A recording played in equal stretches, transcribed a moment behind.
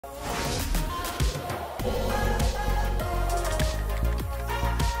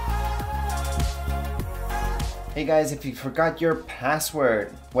Hey guys, if you forgot your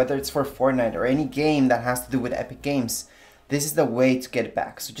password, whether it's for Fortnite or any game that has to do with Epic Games, this is the way to get it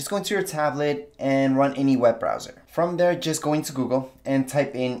back. So just go into your tablet and run any web browser. From there, just go into Google and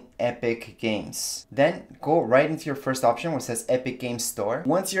type in Epic Games. Then go right into your first option where it says Epic Games Store.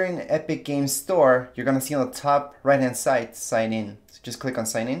 Once you're in Epic Games Store, you're gonna see on the top right-hand side, sign in. So just click on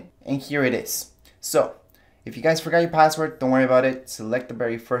sign in, and here it is. So if you guys forgot your password, don't worry about it. Select the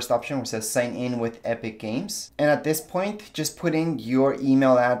very first option where it says sign in with Epic Games. And at this point, just put in your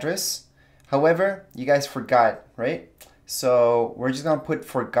email address. However, you guys forgot, right? So we're just gonna put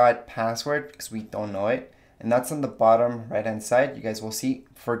forgot password because we don't know it. And that's on the bottom right hand side. You guys will see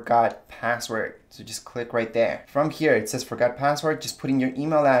forgot password. So just click right there. From here, it says forgot password, just put in your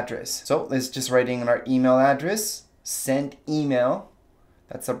email address. So let's just write in our email address, send email.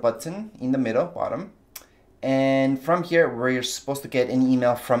 That's our button in the middle, bottom. And from here, where you're supposed to get an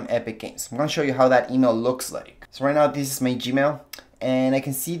email from Epic Games. I'm gonna show you how that email looks like. So right now, this is my Gmail, and I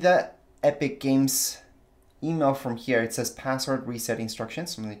can see the Epic Games email from here. It says password reset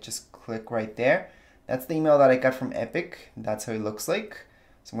instructions. So I'm gonna just click right there. That's the email that I got from Epic. That's how it looks like.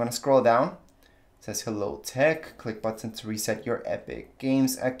 So I'm gonna scroll down. It says hello tech, click button to reset your Epic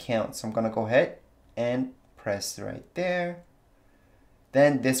Games account. So I'm gonna go ahead and press right there.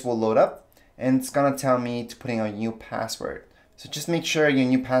 Then this will load up. And it's gonna tell me to put in a new password. So just make sure your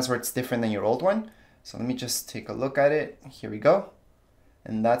new password is different than your old one. So let me just take a look at it. Here we go.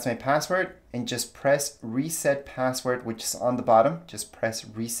 And that's my password. And just press reset password, which is on the bottom. Just press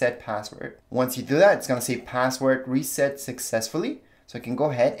reset password. Once you do that, it's gonna say password reset successfully. So you can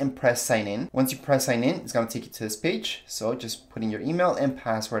go ahead and press sign in. Once you press sign in, it's gonna take you to this page. So just put in your email and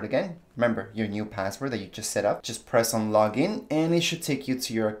password again. Remember your new password that you just set up. Just press on login and it should take you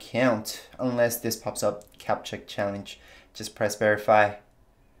to your account. Unless this pops up, CAPTCHA challenge. Just press verify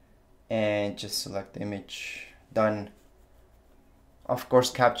and just select the image. Done. Of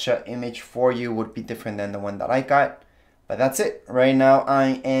course, CAPTCHA image for you would be different than the one that I got. But that's it. Right now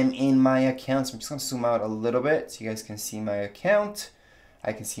I am in my account. So I'm just gonna zoom out a little bit so you guys can see my account.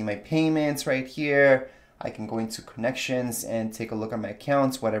 I can see my payments right here. I can go into connections and take a look at my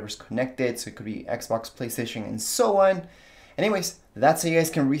accounts, whatever's connected. So it could be Xbox, PlayStation, and so on. Anyways, that's how you guys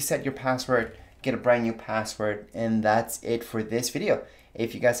can reset your password, get a brand new password, and that's it for this video.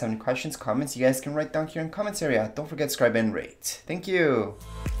 If you guys have any questions, comments, you guys can write down here in the comments area. Don't forget to subscribe and rate. Thank you.